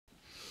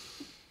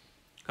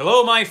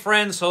Hello, my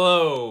friends,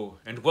 hello,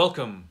 and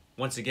welcome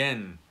once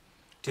again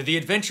to the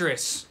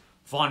adventurous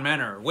Vaughn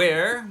Manor,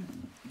 where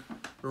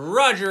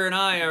Roger and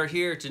I are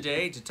here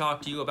today to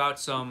talk to you about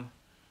some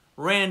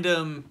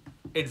random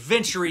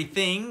adventure-y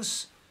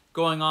things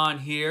going on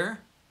here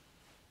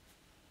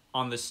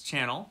on this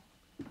channel.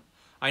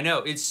 I know,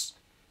 it's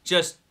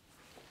just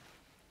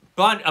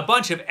a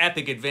bunch of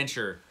epic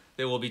adventure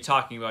that we'll be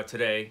talking about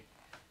today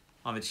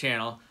on the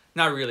channel.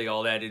 Not really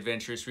all that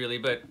adventurous, really,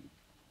 but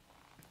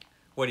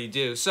what do you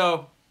do?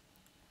 So,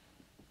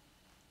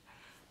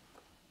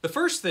 the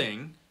first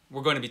thing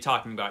we're going to be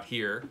talking about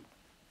here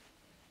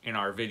in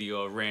our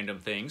video of random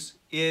things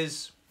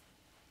is,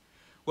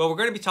 well, we're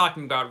going to be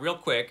talking about, real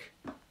quick,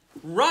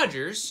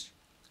 Roger's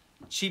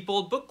Cheap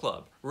Old Book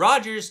Club.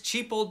 Roger's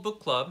Cheap Old Book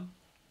Club,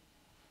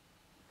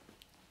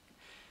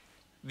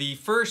 the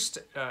first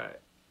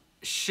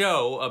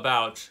show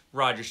about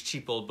Roger's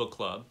Cheap Old Book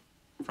Club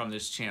from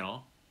this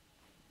channel,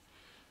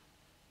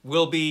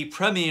 will be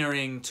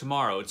premiering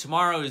tomorrow.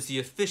 Tomorrow is the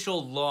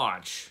official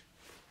launch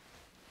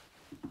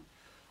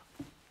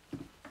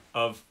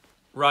of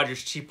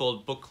Roger's Cheap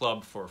Old Book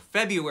Club for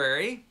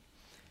February.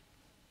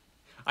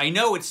 I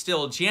know it's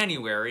still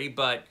January,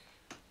 but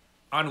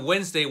on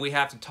Wednesday we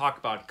have to talk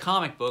about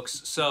comic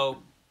books,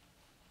 so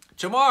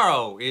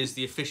tomorrow is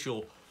the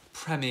official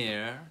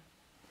premiere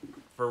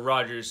for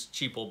Roger's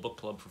Cheap Old Book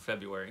Club for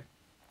February.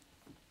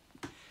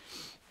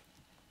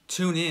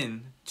 Tune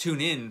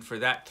in for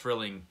that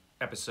thrilling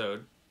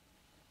episode.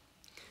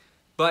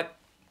 But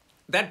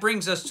that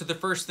brings us to the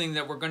first thing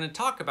that we're going to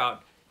talk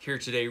about here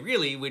today,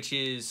 really, which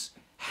is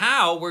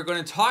how we're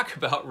going to talk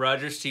about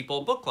Roger's Cheap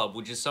Old Book Club,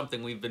 which is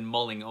something we've been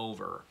mulling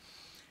over.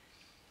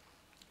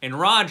 And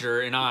Roger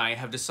and I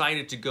have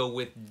decided to go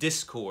with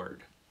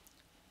Discord,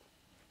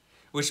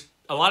 which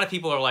a lot of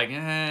people are like,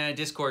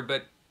 Discord,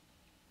 but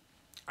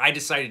I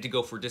decided to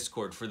go for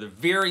Discord for the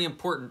very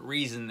important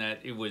reason that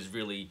it was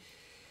really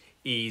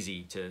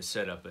easy to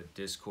set up a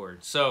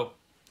Discord. So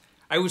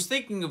I was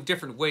thinking of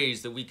different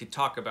ways that we could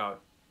talk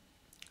about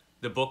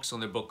the books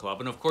on the book club,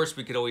 and of course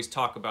we could always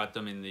talk about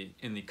them in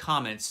the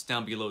comments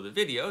down below the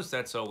videos.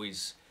 That's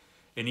always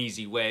an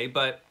easy way.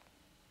 But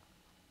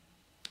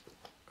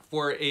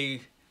for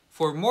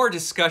more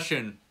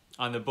discussion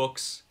on the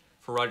books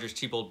for Roger's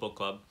Cheap Old Book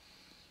Club,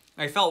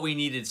 I felt we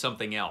needed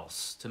something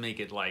else to make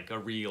it like a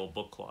real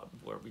book club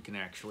where we can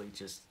actually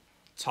just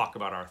talk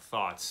about our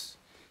thoughts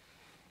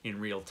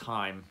in real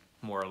time,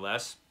 more or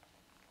less.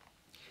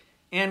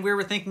 And we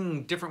were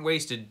thinking different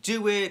ways to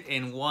do it,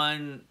 and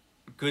one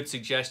good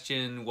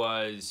suggestion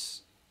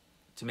was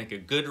to make a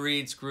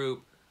Goodreads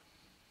group.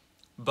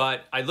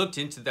 But I looked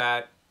into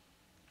that,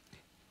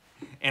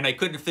 and I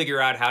couldn't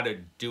figure out how to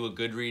do a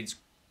Goodreads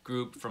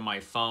group from my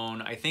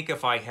phone. I think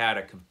if I had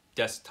a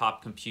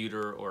desktop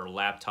computer or a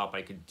laptop,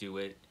 I could do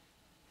it.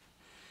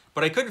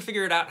 But I couldn't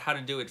figure it out how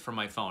to do it from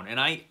my phone. And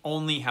I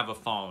only have a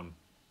phone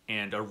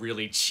and a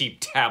really cheap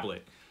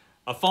tablet.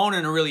 A phone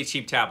and a really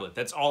cheap tablet.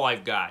 That's all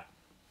I've got.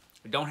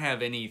 I don't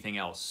have anything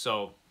else,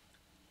 so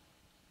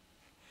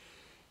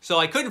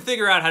I couldn't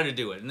figure out how to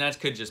do it, and that's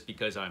just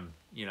because I'm,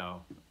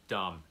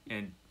 dumb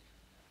and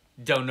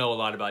don't know a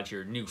lot about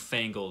your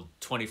newfangled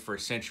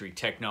 21st century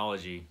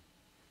technology.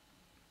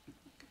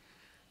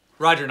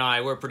 Roger and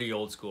I, we're pretty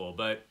old school,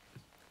 but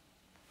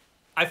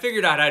I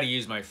figured out how to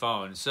use my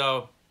phone,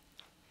 so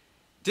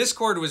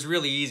Discord was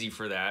really easy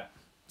for that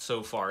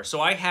so far.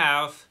 So I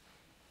have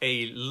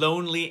a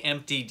lonely,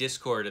 empty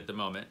Discord at the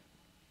moment.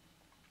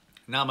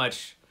 Not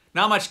much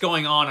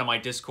going on my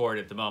Discord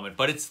at the moment,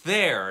 but it's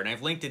there, and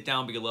I've linked it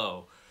down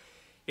below.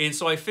 And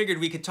so I figured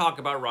we could talk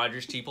about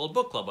Roger's Cheap Old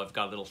Book Club. I've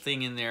got a little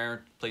thing in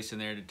there, place in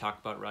there to talk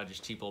about Roger's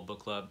Cheap Old Book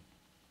Club.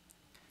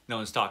 No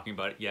one's talking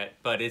about it yet,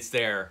 but it's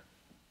there,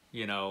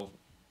 to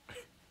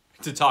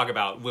talk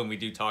about when we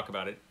do talk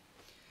about it.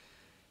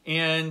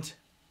 And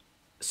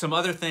some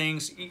other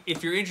things,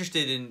 if you're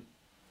interested in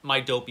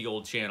my dopey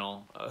old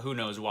channel, who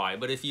knows why,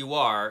 but if you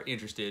are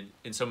interested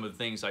in some of the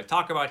things I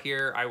talk about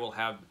here, I will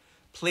have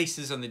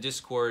places on the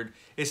Discord.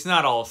 It's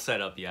not all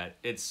set up yet.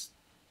 It's,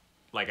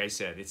 like I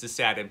said, it's a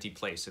sad, empty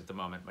place at the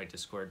moment, my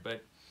Discord,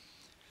 but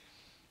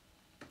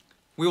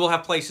we will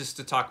have places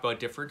to talk about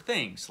different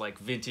things, like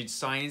vintage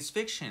science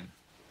fiction.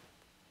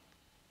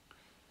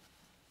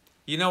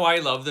 I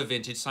love the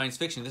vintage science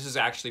fiction. This is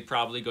actually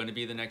probably going to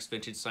be the next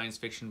vintage science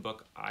fiction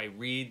book I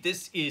read.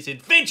 This is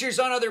Adventures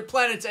on Other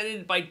Planets,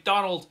 edited by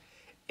Donald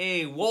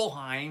A.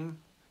 Wollheim,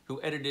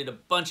 who edited a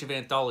bunch of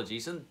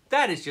anthologies, and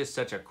that is just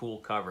such a cool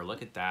cover.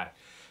 Look at that.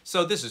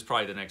 So this is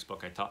probably the next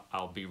book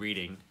I'll be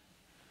reading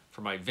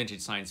for my vintage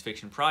science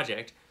fiction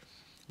project.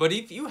 But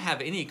if you have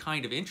any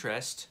kind of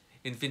interest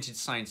in vintage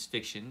science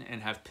fiction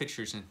and have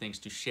pictures and things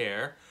to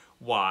share,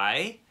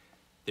 why,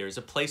 there's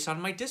a place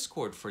on my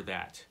Discord for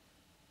that.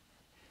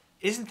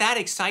 Isn't that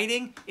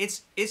exciting?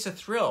 It's a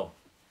thrill.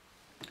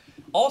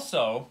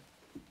 Also,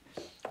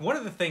 one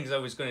of the things I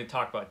was going to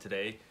talk about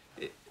today,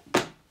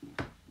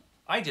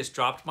 I just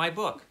dropped my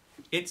book.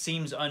 It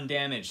seems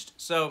undamaged.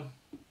 So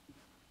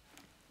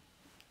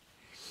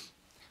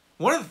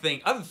one of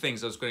the other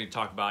things I was going to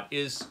talk about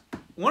is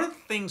one of the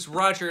things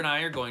Roger and I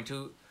are going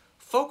to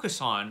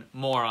focus on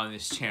more on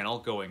this channel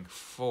going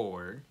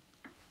forward,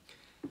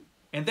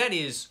 and that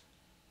is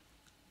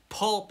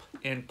pulp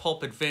and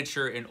pulp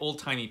adventure and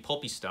old-timey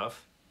pulpy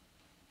stuff,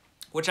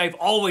 which I've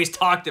always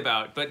talked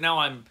about, but now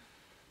I'm,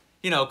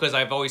 because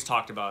I've always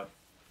talked about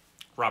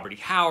Robert E.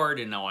 Howard,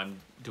 and now I'm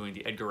doing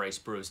the Edgar Rice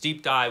Burroughs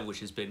deep dive, which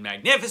has been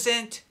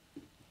magnificent.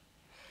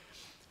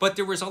 But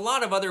there was a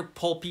lot of other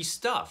pulpy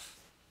stuff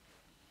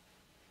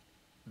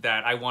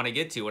that I want to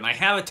get to, and I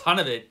have a ton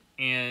of it,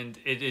 and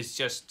it is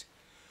just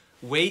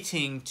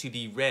waiting to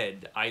be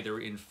read, either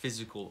in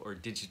physical or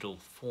digital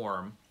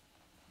form.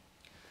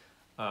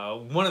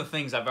 One of the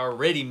things I've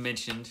already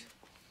mentioned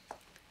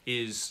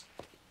is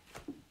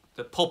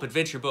the pulp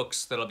adventure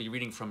books that I'll be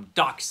reading from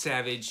Doc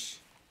Savage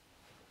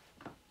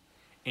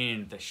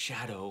and The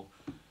Shadow.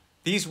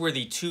 These were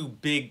the two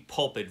big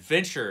pulp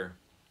adventure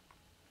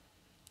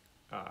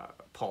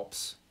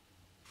pulps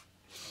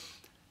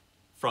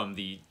from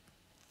the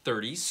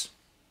 30s.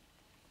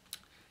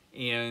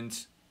 And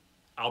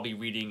I'll be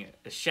reading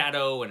A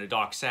Shadow and a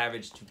Doc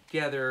Savage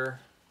together.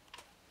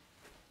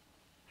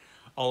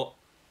 Along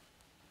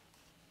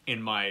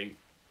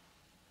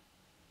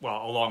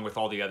with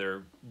all the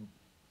other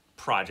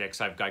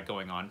projects I've got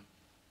going on,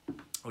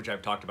 which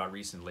I've talked about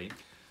recently.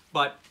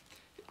 But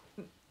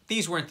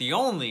these weren't the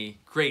only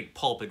great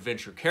pulp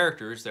adventure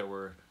characters that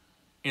were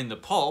in the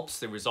pulps.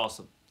 There was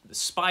also the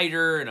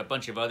Spider and a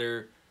bunch of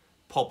other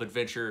pulp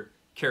adventure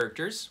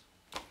characters,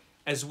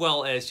 as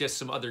well as just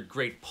some other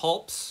great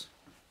pulps,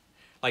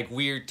 like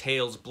Weird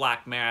Tales,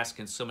 Black Mask,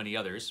 and so many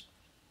others.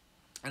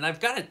 And I've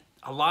got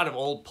a lot of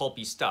old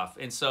pulpy stuff,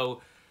 and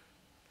so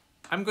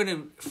I'm going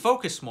to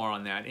focus more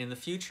on that in the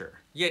future.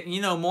 Yet,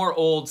 more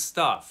old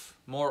stuff.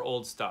 More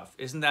old stuff.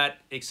 Isn't that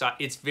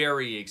exciting? It's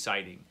very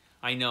exciting.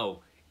 I know.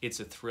 It's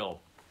a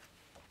thrill.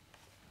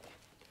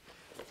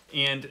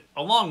 And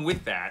along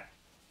with that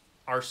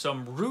are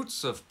some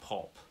roots of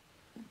pulp,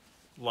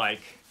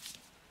 like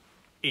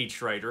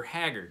H. Rider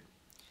Haggard,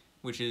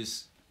 which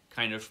is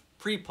kind of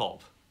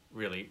pre-pulp,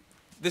 really.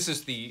 This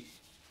is the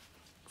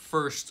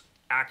first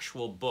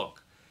actual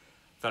book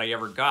that I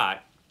ever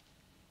got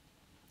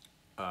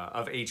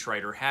of H.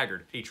 Rider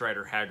Haggard. H.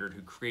 Rider Haggard,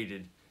 who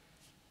created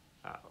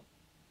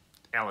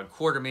Allan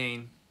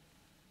Quatermain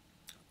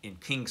in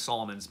King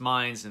Solomon's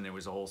Mines, and there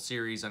was a whole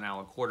series on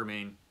Allan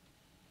Quatermain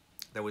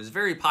that was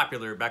very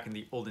popular back in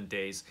the olden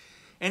days.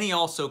 And he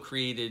also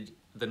created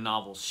the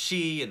novel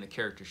She and the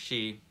character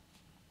She,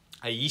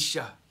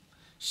 Aisha,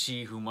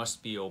 She Who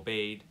Must Be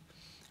Obeyed.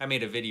 I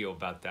made a video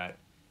about that.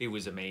 It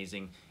was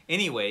amazing.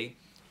 Anyway,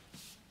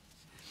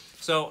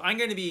 so I'm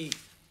going to be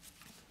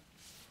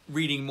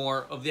reading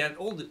more of that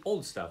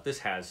old stuff. This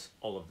has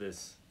all of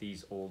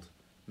these old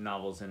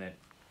novels in it.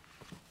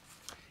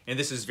 And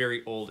this is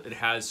very old. It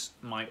has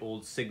my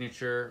old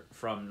signature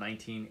from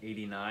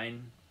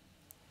 1989.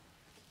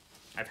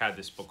 I've had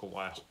this book a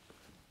while.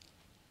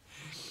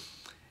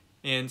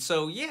 And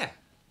so, yeah,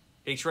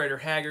 H. Rider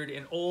Haggard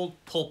and old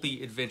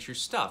pulpy adventure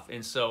stuff.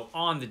 And so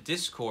on the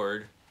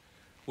Discord,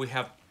 we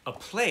have a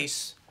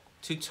place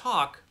to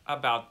talk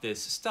about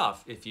this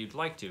stuff if you'd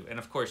like to. And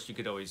of course, you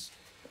could always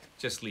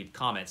just leave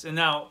comments. And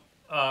now,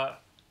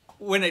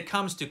 when it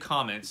comes to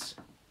comments,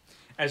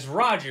 as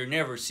Roger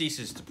never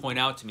ceases to point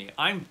out to me,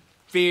 I'm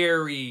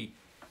very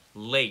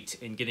late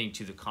in getting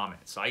to the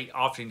comments. I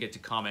often get to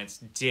comments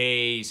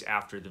days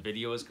after the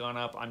video has gone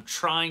up. I'm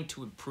trying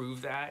to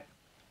improve that.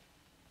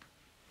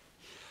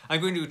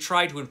 I'm going to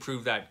try to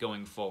improve that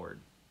going forward.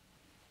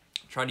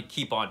 Try to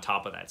keep on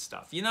top of that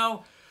stuff.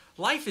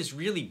 Life is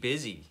really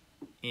busy,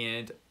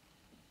 and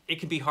it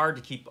can be hard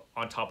to keep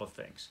on top of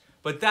things.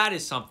 But that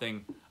is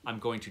something I'm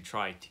going to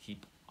try to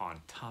keep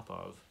on top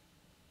of.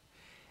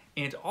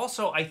 And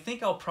also, I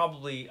think I'll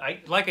probably,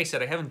 like I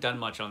said, I haven't done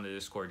much on the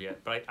Discord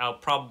yet, but I'll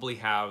probably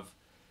have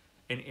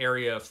an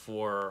area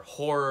for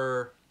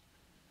horror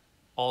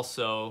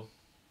also,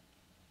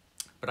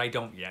 but I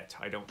don't yet,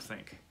 I don't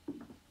think.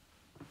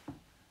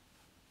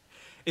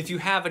 If you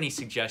have any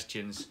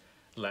suggestions,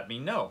 let me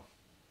know.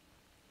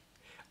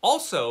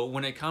 Also,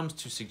 when it comes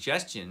to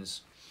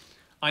suggestions,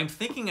 I'm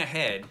thinking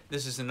ahead.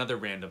 This is another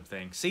random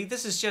thing. See,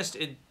 this is just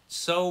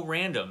so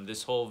random,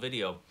 this whole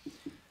video.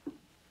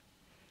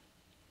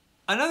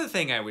 Another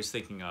thing I was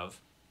thinking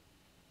of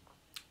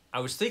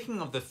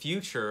the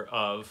future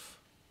of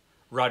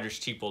Roger's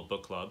Cheap Old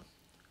Book Club.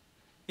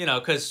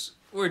 Because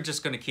we're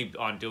just going to keep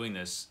on doing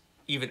this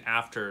even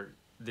after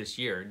this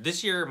year.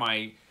 This year,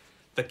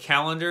 the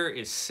calendar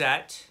is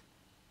set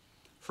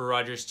for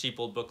Roger's Cheap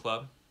Old Book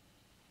Club.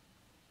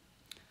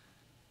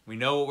 We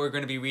know what we're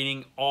going to be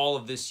reading all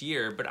of this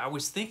year, but I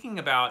was thinking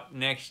about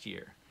next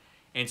year.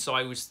 And so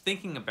I was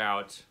thinking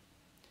about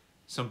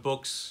some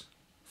books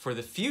for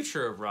the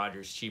future of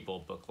Roger's Cheap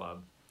Old Book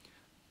Club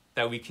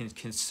that we can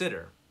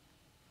consider.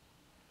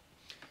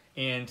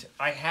 And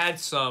I had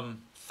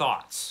some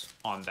thoughts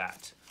on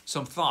that.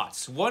 Some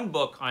thoughts. One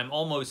book I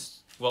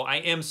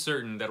am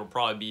certain that'll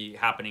probably be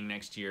happening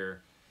next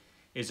year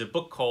is a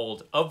book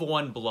called Of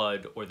One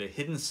Blood, or The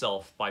Hidden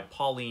Self by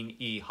Pauline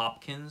E.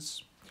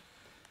 Hopkins.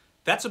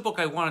 That's a book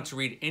I wanted to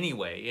read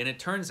anyway, and it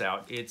turns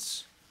out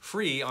it's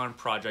free on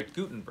Project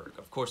Gutenberg.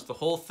 Of course, the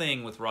whole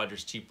thing with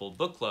Roger's Cheap Old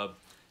Book Club,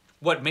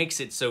 what makes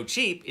it so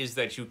cheap is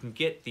that you can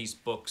get these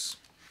books,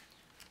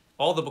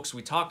 all the books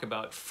we talk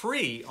about,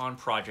 free on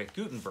Project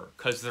Gutenberg,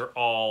 because they're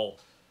all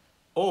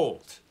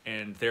old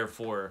and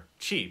therefore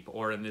cheap,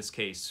 or in this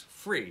case,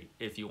 free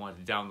if you want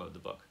to download the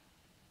book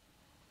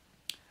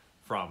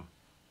from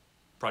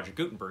Project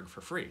Gutenberg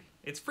for free.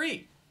 It's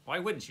free. Why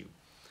wouldn't you?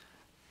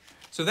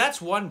 So that's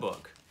one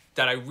book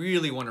that I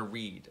really want to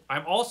read.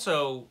 I'm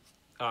also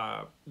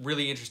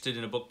really interested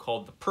in a book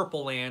called The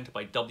Purple Land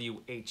by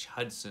W.H.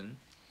 Hudson.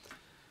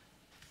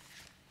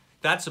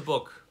 That's a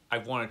book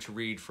I've wanted to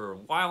read for a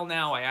while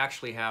now. I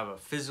actually have a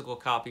physical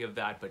copy of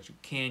that, but you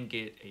can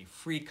get a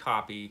free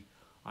copy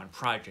on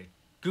Project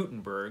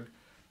Gutenberg.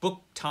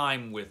 Book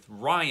Time with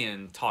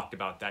Ryan talked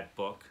about that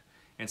book,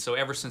 and so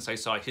ever since I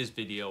saw his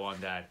video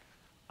on that,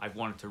 I've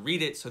wanted to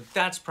read it, so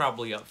that's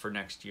probably up for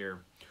next year.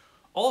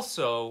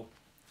 Also,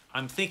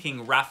 I'm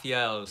thinking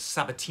Raphael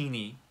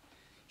Sabatini,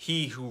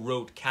 he who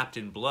wrote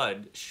Captain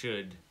Blood,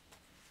 should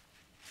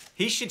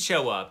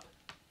show up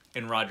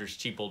in Roger's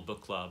Cheap Old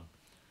Book Club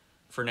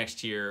for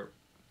next year,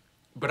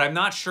 but I'm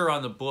not sure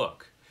on the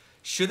book.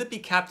 Should it be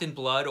Captain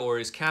Blood, or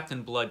is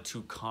Captain Blood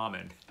too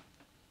common?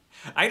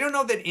 I don't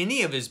know that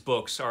any of his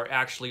books are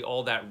actually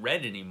all that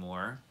read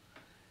anymore,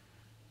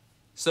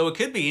 so it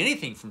could be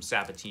anything from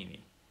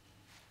Sabatini.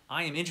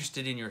 I am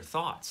interested in your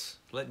thoughts.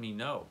 Let me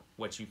know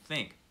what you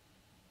think.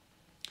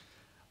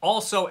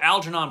 Also,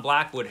 Algernon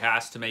Blackwood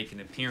has to make an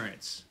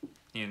appearance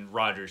in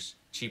Roger's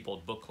Cheap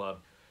Old Book Club.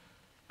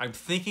 I'm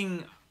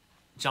thinking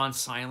John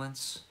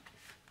Silence,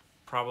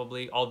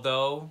 probably,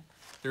 although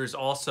there's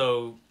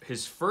also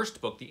his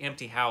first book, The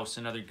Empty House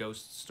and Other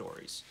Ghost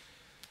Stories.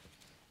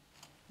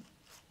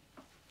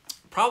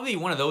 Probably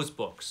one of those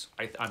books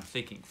I'm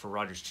thinking for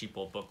Roger's Cheap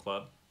Old Book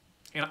Club.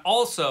 And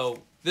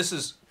also, this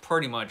is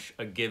pretty much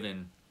a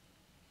given,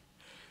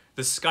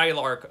 The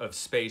Skylark of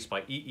Space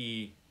by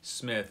E.E.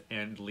 Smith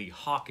and Lee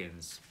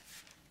Hawkins.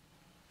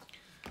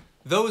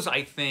 Those,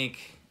 I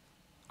think,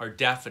 are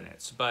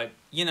definites, but,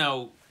 you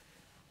know,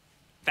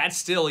 that's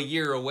still a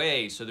year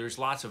away, so there's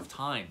lots of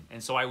time.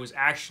 And so I was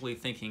actually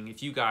thinking,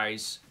 if you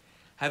guys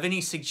have any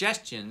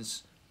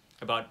suggestions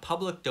about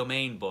public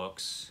domain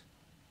books,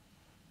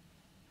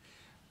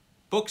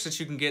 books that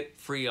you can get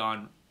free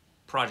on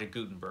Project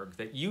Gutenberg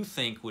that you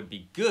think would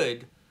be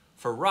good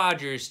for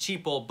Roger's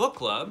Cheap Old Book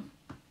Club,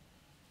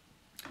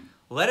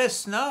 let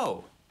us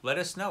know. Let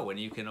us know. And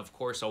you can, of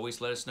course, always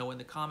let us know in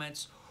the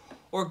comments,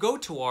 or go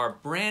to our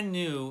brand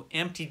new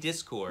empty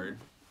Discord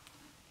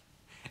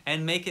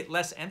and make it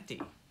less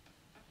empty.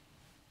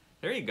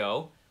 There you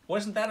go.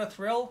 Wasn't that a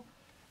thrill?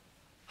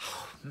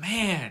 Oh,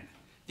 man,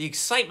 the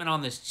excitement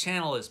on this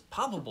channel is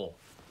palpable.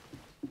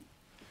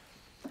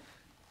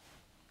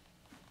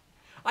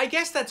 I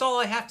guess that's all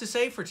I have to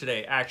say for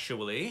today,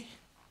 actually.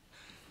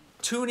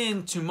 Tune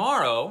in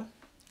tomorrow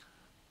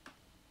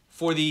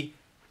for the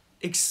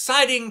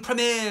exciting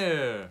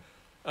premiere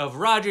of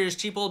Roger's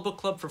Cheap Old Book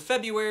Club for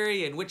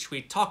February, in which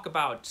we talk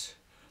about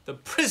The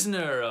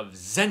Prisoner of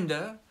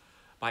Zenda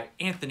by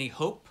Anthony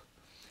Hope,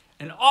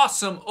 an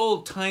awesome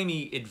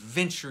old-timey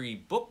adventure-y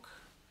book.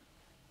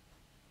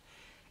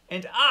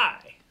 And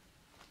I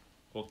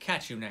will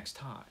catch you next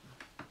time.